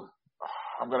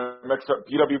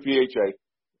PWPHA,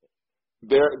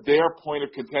 their point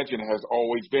of contention has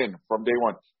always been, from day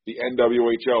one, the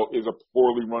NWHL is a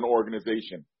poorly run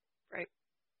organization. Right.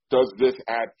 Does this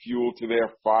add fuel to their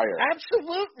fire?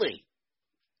 Absolutely.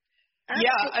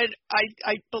 Yeah,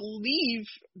 I believe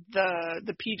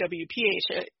the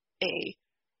PWPHA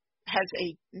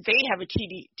they have a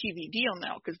TV deal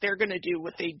now because they're going to do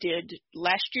what they did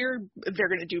last year. They're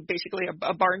going to do basically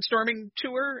a barnstorming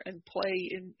tour and play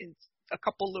in a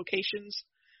couple locations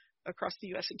across the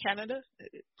U.S. and Canada,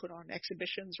 put on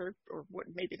exhibitions or what,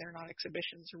 maybe they're not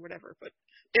exhibitions or whatever, but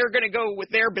they're going to go with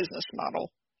their business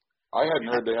model. I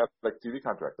hadn't heard they have like TV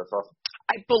contract. That's awesome.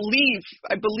 I believe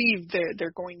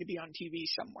they're going to be on TV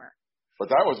somewhere. But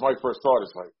that was my first thought.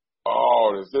 It's like,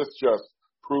 does this just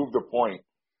prove the point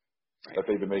that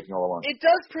they've been making all along? It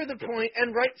does prove the point,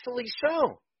 and rightfully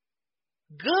so.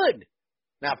 Good.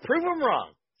 Now prove them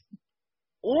wrong.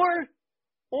 Or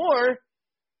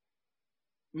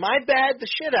my bad the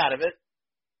shit out of it.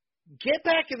 Get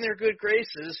back in their good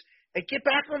graces and get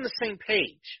back on the same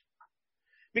page.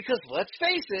 Because let's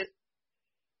face it,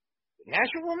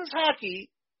 National Women's Hockey,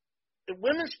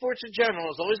 women's sports in general,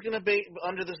 is always going to be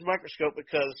under this microscope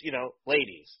because,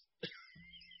 ladies.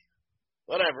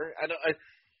 Whatever.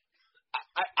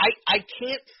 I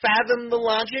can't fathom the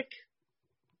logic,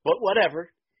 but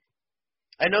whatever.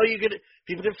 I know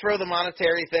people can throw the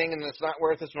monetary thing and it's not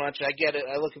worth as much. I get it.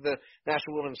 I look at the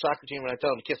National Women's Soccer team and I tell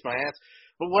them to kiss my ass,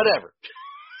 but whatever.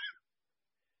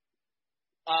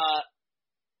 I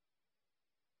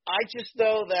just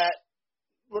know that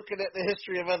looking at the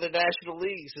history of other national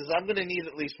leagues is I'm going to need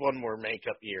at least one more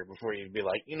makeup year before you'd be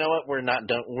like, you know what, we're not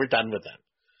done. We're done with them.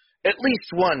 At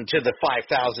least one to the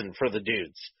 5,000 for the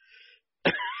dudes.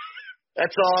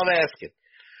 That's all I'm asking.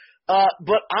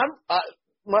 But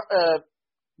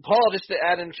Paul, just to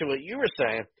add into what you were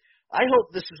saying, I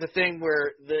hope this is a thing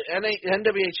where the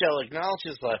NWHL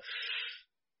acknowledges I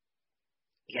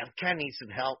kind of need some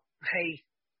help. Hey,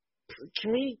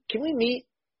 can we meet?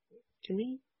 Can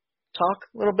we talk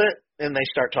a little bit? And they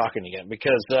start talking again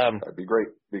because that'd be great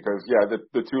because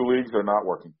the two leagues are not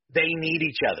working. They need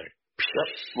each other.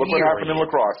 Look what happened in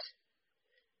lacrosse.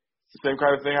 The same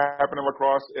kind of thing happened in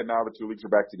lacrosse, and now the two leagues are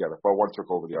back together. Well, one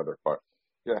took over the other, but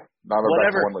now they're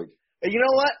back to one league. And you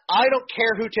know what? I don't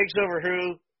care who takes over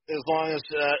who, as long as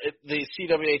the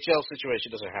CWHL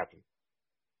situation doesn't happen.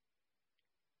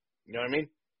 You know what I mean?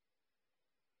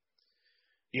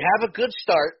 You have a good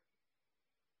start.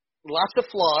 Lots of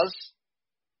flaws,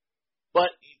 but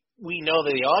we know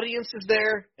that the audience is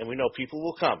there, and we know people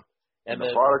will come. And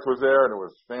the product was there, and it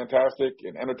was fantastic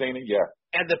and entertaining,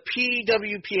 And the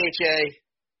PWPHA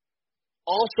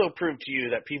also proved to you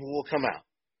that people will come out.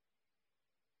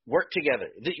 Work together.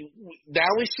 Now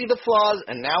we see the flaws,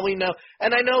 and now we know.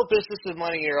 And I know business and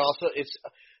money are also.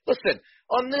 Listen,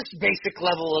 on this basic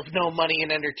level of no money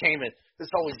in entertainment, there's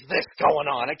always this going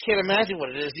on. I can't imagine what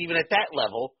it is even at that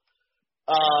level.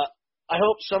 I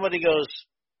hope somebody goes,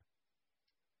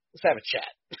 let's have a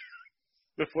chat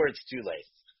before it's too late.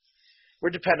 We're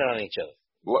dependent on each other.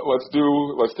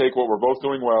 Let's take what we're both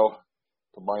doing well,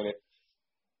 combine it,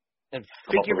 and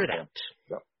figure it out.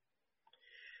 Yeah.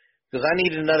 Because I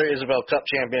need another Isabel Cup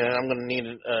champion, and I'm going to need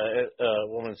a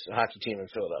women's hockey team in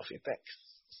Philadelphia. Thanks.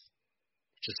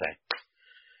 Just saying.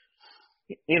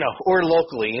 You know, or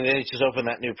locally, and they just open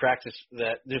that new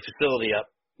facility up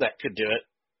that could do it.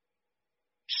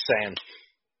 Just saying.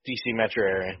 DC metro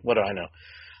area. What do I know?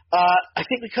 I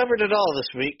think we covered it all this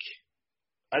week.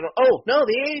 The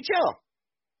AHL.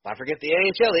 I forget the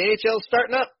AHL. The AHL is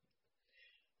starting up.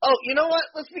 Oh, you know what?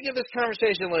 Let's begin this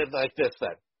conversation like this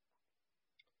then.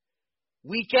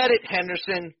 We get it,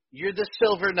 Henderson. You're the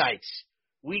Silver Knights.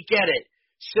 We get it.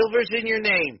 Silver's in your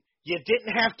name. You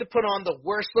didn't have to put on the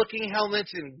worst-looking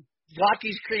helmets in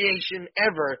hockey's creation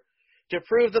ever to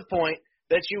prove the point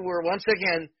that you were, once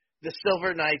again, the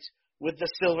Silver Knights with the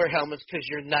silver helmets because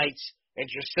you're Knights and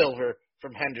you're silver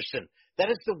from Henderson.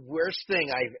 That is the worst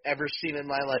thing I've ever seen in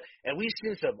my life. And we've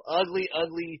seen some ugly,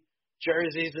 ugly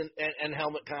jerseys and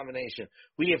helmet combination.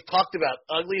 We have talked about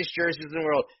ugliest jerseys in the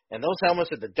world, and those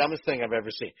helmets are the dumbest thing I've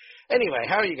ever seen. Anyway,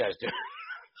 how are you guys doing?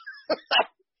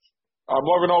 I'm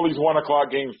loving all these 1 o'clock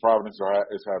games Providence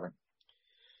is having.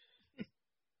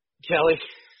 Kelly?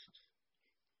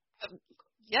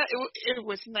 Yeah, it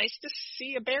was nice to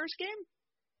see a Bears game.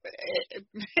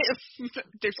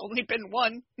 There's only been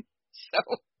one, so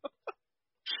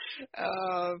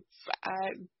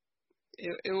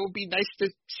it will be nice to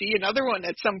see another one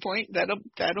at some point.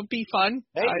 That'll be fun.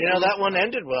 Hey, that one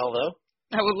ended well though.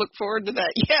 I would look forward to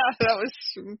that. Yeah, that was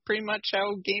pretty much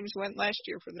how games went last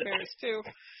year for the Bears too.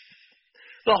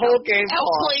 The whole game.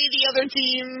 Outplay the other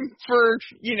team for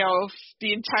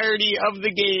the entirety of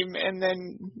the game, and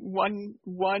then one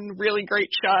really great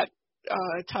shot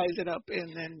ties it up,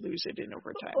 and then lose it in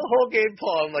overtime. The whole game,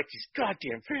 Paul, I'm like, these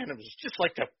goddamn Phantoms, just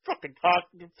like the fucking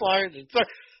Flyers.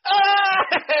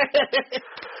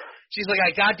 She's like,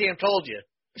 I goddamn told you.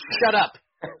 Shut up.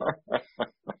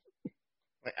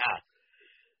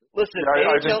 Listen,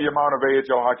 I think the amount of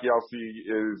AHL hockey I'll see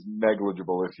is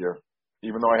negligible this year,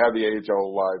 even though I have the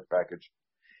AHL live package.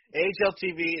 AHL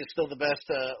TV is still the best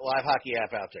live hockey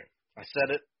app out there. I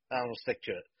said it. I'm going to stick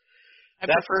to it.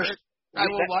 I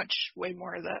will watch way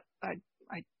more of that. I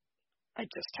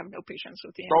just have no patience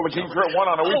with the all the games are at 1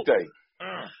 on a weekday.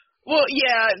 Well,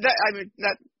 yeah,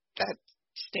 that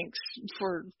stinks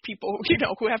for people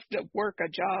who have to work a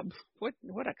job.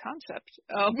 What a concept.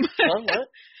 What?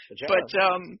 But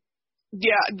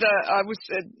I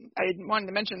wanted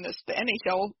to mention this. The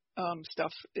NHL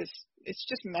stuff it's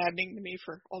just maddening to me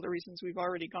for all the reasons we've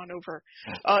already gone over.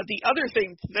 The other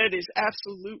thing that is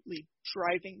absolutely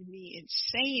driving me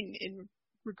insane in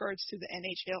regards to the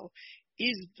NHL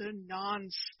is the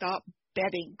nonstop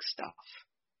betting stuff.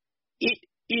 It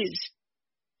is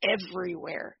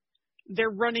everywhere. They're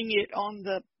running it on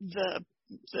the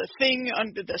thing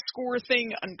under the score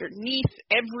thing underneath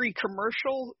every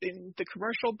commercial. In the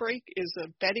commercial break is a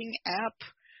betting app.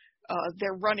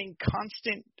 They're running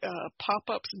constant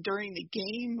pop-ups during the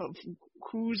game of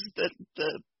who's the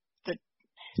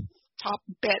top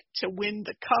bet to win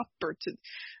the cup or to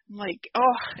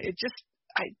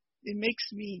it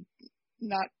makes me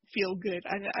not feel good.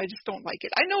 I just don't like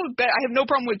it. I have no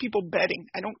problem with people betting.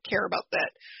 I don't care about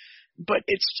that. But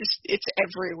it's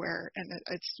everywhere, and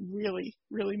it's really,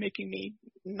 really making me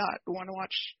not want to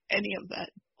watch any of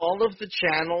that. All of the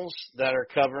channels that are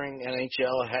covering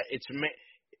NHL,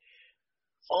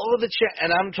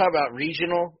 and I'm talking about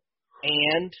regional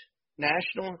and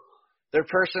national, their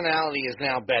personality is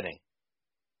now betting.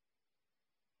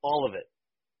 All of it.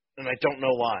 And I don't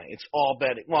know why. It's all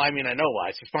betting. Well, I mean, I know why.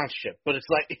 It's a sponsorship. But it's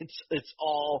like, it's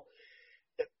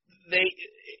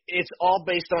all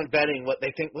based on betting what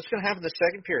they think, what's going to happen in the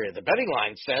second period. The betting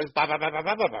line says, blah, blah, blah, blah,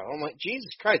 blah, blah. I'm like,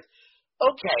 Jesus Christ.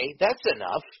 Okay, that's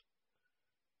enough.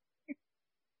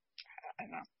 I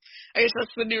don't know. I guess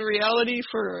that's the new reality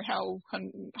for how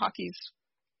hockey's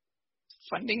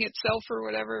funding itself or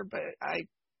whatever, but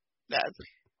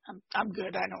I'm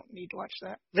good. I don't need to watch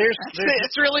that.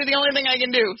 It's really the only thing I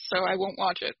can do, so I won't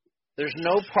watch it. There's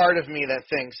no part of me that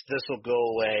thinks this will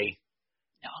go away.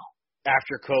 No.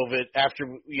 After COVID,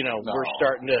 we're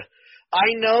starting to.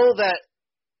 I know that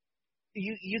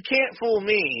you can't fool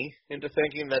me into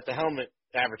thinking that the helmet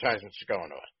advertisements are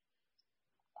going away.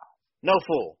 No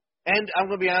fool. And I'm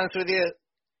going to be honest with you,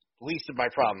 least of my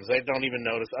problems. I don't even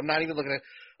notice. I'm not even looking at.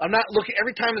 I'm not looking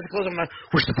every time it's closed. I'm not.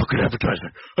 Where's the fucking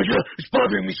advertisement? It's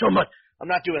bothering me so much. I'm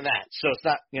not doing that. So it's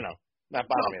not. Not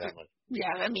bothering me that much.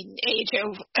 Yeah, I mean,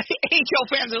 AHL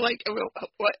fans are like,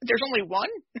 what? There's only one?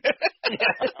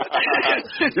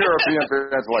 European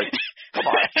fans are like, come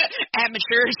on.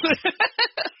 Amateurs.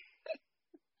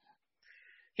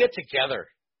 Get together.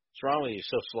 What's wrong with you?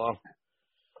 So slow.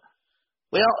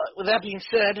 Well, with that being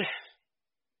said,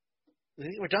 I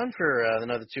think we're done for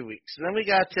another 2 weeks. And then we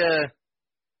got...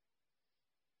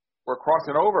 we're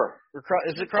crossing over.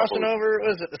 Is it crossing over?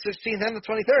 What is it, the 16th and the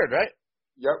 23rd, right?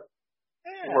 Yep.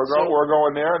 Yeah, We're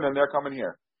going there, and then they're coming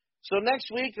here. So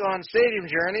next week on Stadium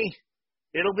Journey,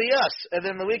 it'll be us. And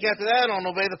then the week after that on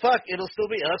Obey the Puck, it'll still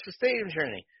be us for Stadium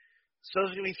Journey. So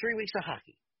there's going to be 3 weeks of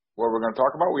hockey. What we're going to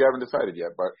talk about, we haven't decided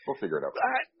yet, but we'll figure it out. All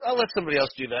right, I'll let somebody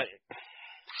else do that.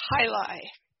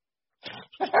 Highlight.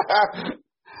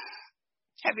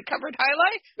 Have you covered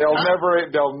highlight?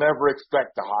 They'll never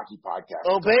expect the hockey podcast.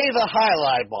 Obey the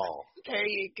highlight ball. There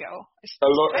you go.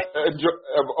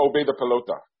 Obey the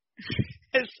pelota.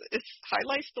 Is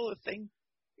highlight still a thing?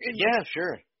 Yeah,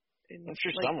 sure. I'm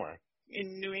sure somewhere.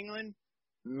 In New England?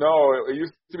 No, it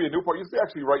used to be in Newport. It used to be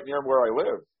actually right near where I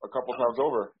live a couple times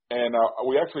over. And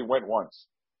we actually went once.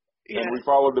 Yeah. And we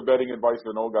followed the betting advice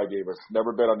that an old guy gave us.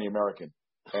 Never bet on the American.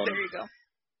 And, there you go.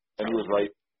 And he was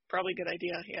right. Probably a good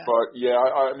idea, yeah. But, yeah,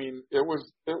 I mean, it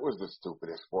was the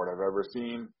stupidest sport I've ever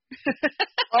seen.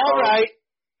 All right.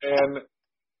 And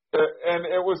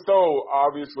it was so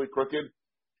obviously crooked.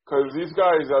 Because these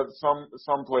guys at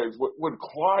some plays would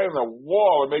climb the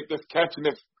wall and make this catch and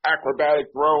this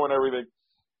acrobatic throw and everything.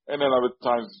 And then other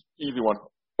times, easy one.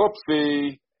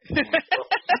 Oopsie. It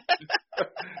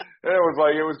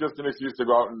was just an excuse to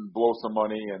go out and blow some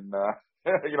money. And,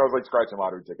 it was like scratching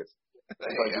lottery tickets.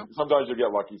 Sometimes you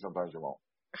get lucky, sometimes you won't.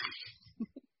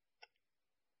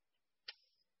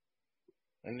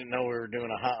 I didn't know we were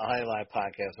doing a highlight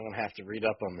podcast. I'm going to have to read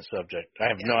up on the subject. I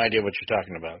have no idea what you're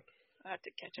talking about. I have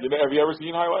to catch up. Have you ever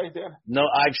seen highlight, Dan? No,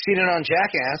 I've seen it on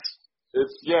Jackass.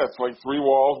 It's like 3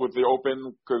 walls with the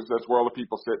open, because that's where all the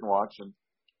people sit and watch. And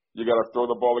you got to throw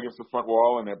the ball against the front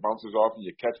wall, and it bounces off, and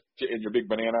you catch it in your big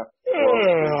banana.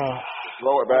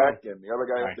 Throw it back, and the other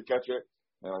guy has to catch it.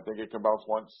 And I think it can bounce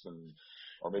once.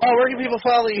 Or maybe where can people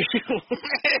follow you?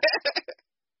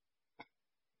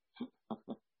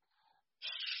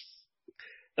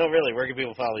 No, really, where can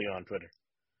people follow you on Twitter?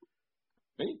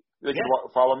 Me? They can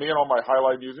follow me and all my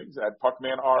highlight musings at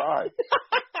PuckmanRI.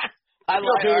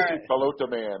 Pelota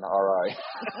Man RI.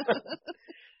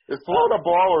 Is pelota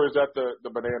ball or is that the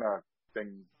banana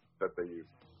thing that they use?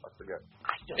 I forget.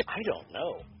 I don't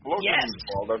know. Pelota means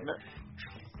ball, doesn't it?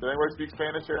 Does anybody speak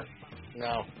Spanish here?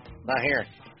 No, not here.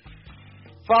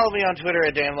 Follow me on Twitter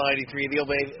at DanLaw83. The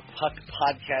Obey Puck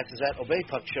podcast is at Obey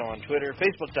Puck Show on Twitter.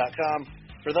 Facebook.com,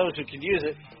 for those who can use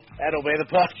it, at Obey the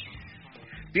Puck.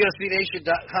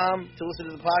 VOCNation.com to listen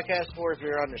to the podcast, or if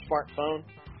you're on your smartphone,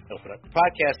 open up the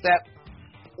podcast app,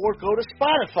 or go to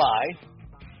Spotify,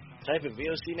 type in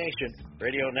VOC Nation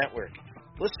Radio Network.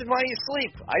 Listen while you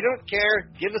sleep. I don't care.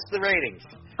 Give us the ratings.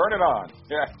 Turn it on.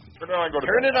 Yeah, turn it on.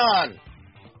 Turn it on.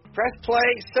 Press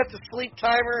play, set the sleep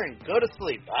timer, and go to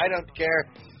sleep. I don't care.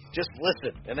 Just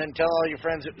listen, and then tell all your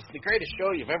friends it was the greatest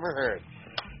show you've ever heard.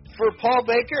 For Paul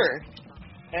Baker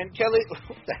and Kelly,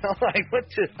 what the hell? I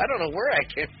don't know where I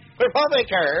came. For Paul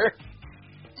Baker.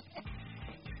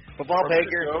 For Paul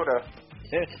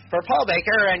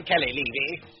Baker and Kelly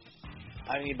Levy.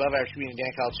 I'm the above average comedian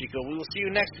Dan Calchico. We will see you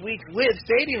next week with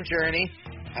Stadium Journey.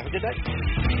 Have a good night.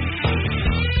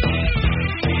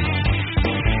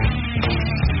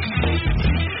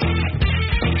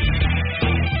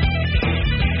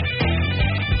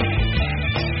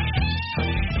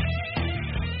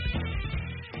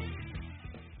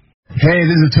 Hey,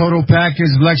 this is a Total Package,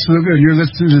 Lex Luger, and you're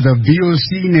listening to the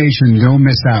VOC Nation. Don't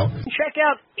miss out. Check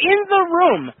out In the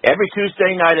Room every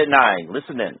Tuesday night at 9.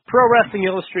 Listen in. Pro Wrestling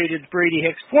Illustrated's Brady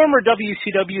Hicks, former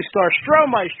WCW star Stro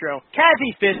Maestro,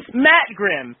 Kazzy Fitz, Matt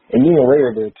Grimm. And you and Ray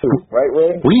are there too, right,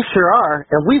 Ray? We sure are,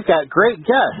 and we've got great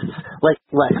guests like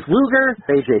Lex Luger,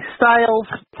 AJ Styles,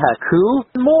 Taku,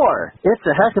 and more. It's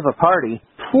a heck of a party.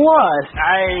 Plus,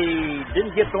 I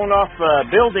didn't get thrown off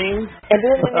buildings. And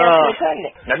didn't get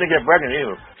pregnant. I didn't get pregnant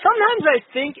either. Sometimes I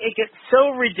think it gets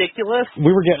so ridiculous.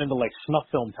 We were getting into like snuff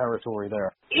film territory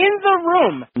there. In the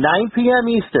Room. 9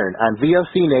 p.m. Eastern on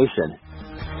VOC Nation.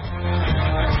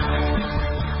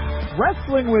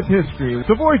 Wrestling with History,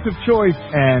 the voice of choice,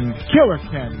 and Killer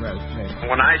Ken Resnick.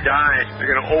 When I die,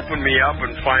 they're going to open me up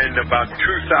and find about 2,000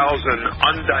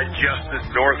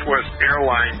 undigested Northwest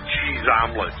Airlines cheese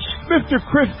omelets. Mr.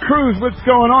 Chris Cruz, what's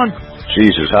going on?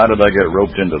 Jesus, how did I get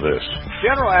roped into this?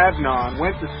 General Adnan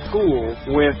went to school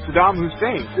with Saddam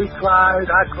Hussein. He cried,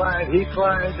 I cried, he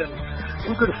cried, and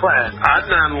Good friend.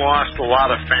 Adnan lost a lot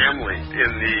of family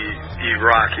in the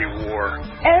Iraqi war.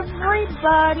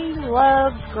 Everybody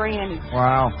loves Granny.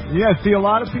 Wow. Yeah, see, a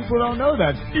lot of people don't know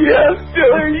that. Yes,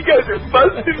 Diller, you guys are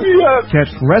busting me up.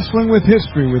 Catch Wrestling with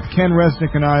History with Ken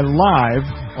Resnick and I live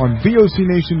on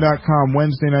VOCNation.com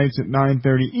Wednesday nights at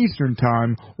 9:30 Eastern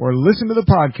Time, or listen to the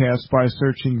podcast by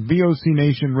searching VOC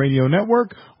Nation Radio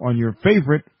Network on your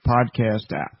favorite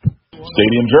podcast app.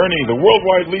 Stadium Journey, the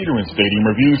worldwide leader in stadium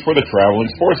reviews for the traveling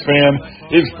sports fan,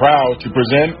 is proud to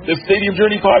present the Stadium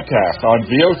Journey podcast on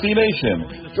VOC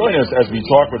Nation. Join us as we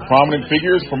talk with prominent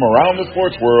figures from around the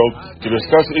sports world to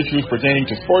discuss issues pertaining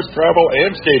to sports travel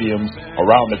and stadiums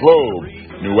around the globe.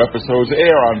 New episodes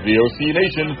air on VOC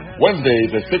Nation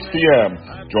Wednesdays at 6 p.m.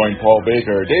 Join Paul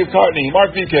Baker, Dave Cotney,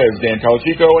 Mark Viquez, Dan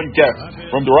Calachico, and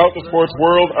guests from throughout the sports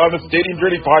world on the Stadium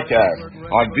Journey podcast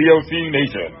on VOC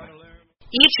Nation.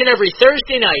 Each and every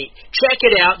Thursday night, check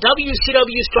it out.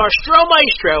 WCW star Stro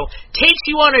Maestro takes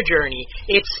you on a journey.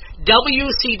 It's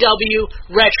WCW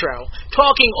Retro.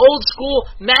 Talking old school,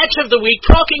 match of the week,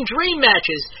 talking dream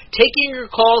matches, taking your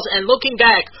calls and looking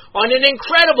back on an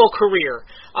incredible career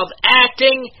of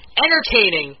acting,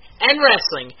 entertaining, and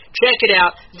wrestling. Check it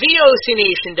out,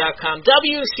 VOCNation.com,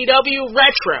 WCW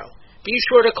Retro. Be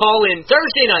sure to call in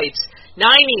Thursday nights, 9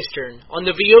 Eastern, on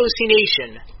the VOC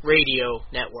Nation Radio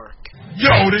Network.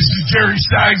 Yo, this is Jerry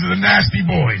Steins of the Nasty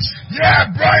Boys. Yeah,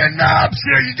 Brian Knobs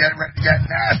here. You getting ready to get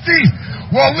nasty?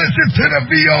 Well, listen to the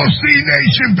VOC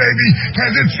Nation, baby,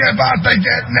 because it's about to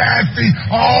get nasty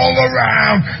all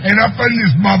around and up in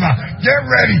this mother. Get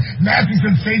ready. Nasty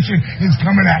Sensation is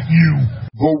coming at you.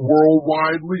 The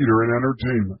worldwide leader in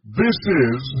entertainment. This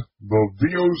is the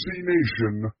VOC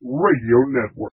Nation Radio Network.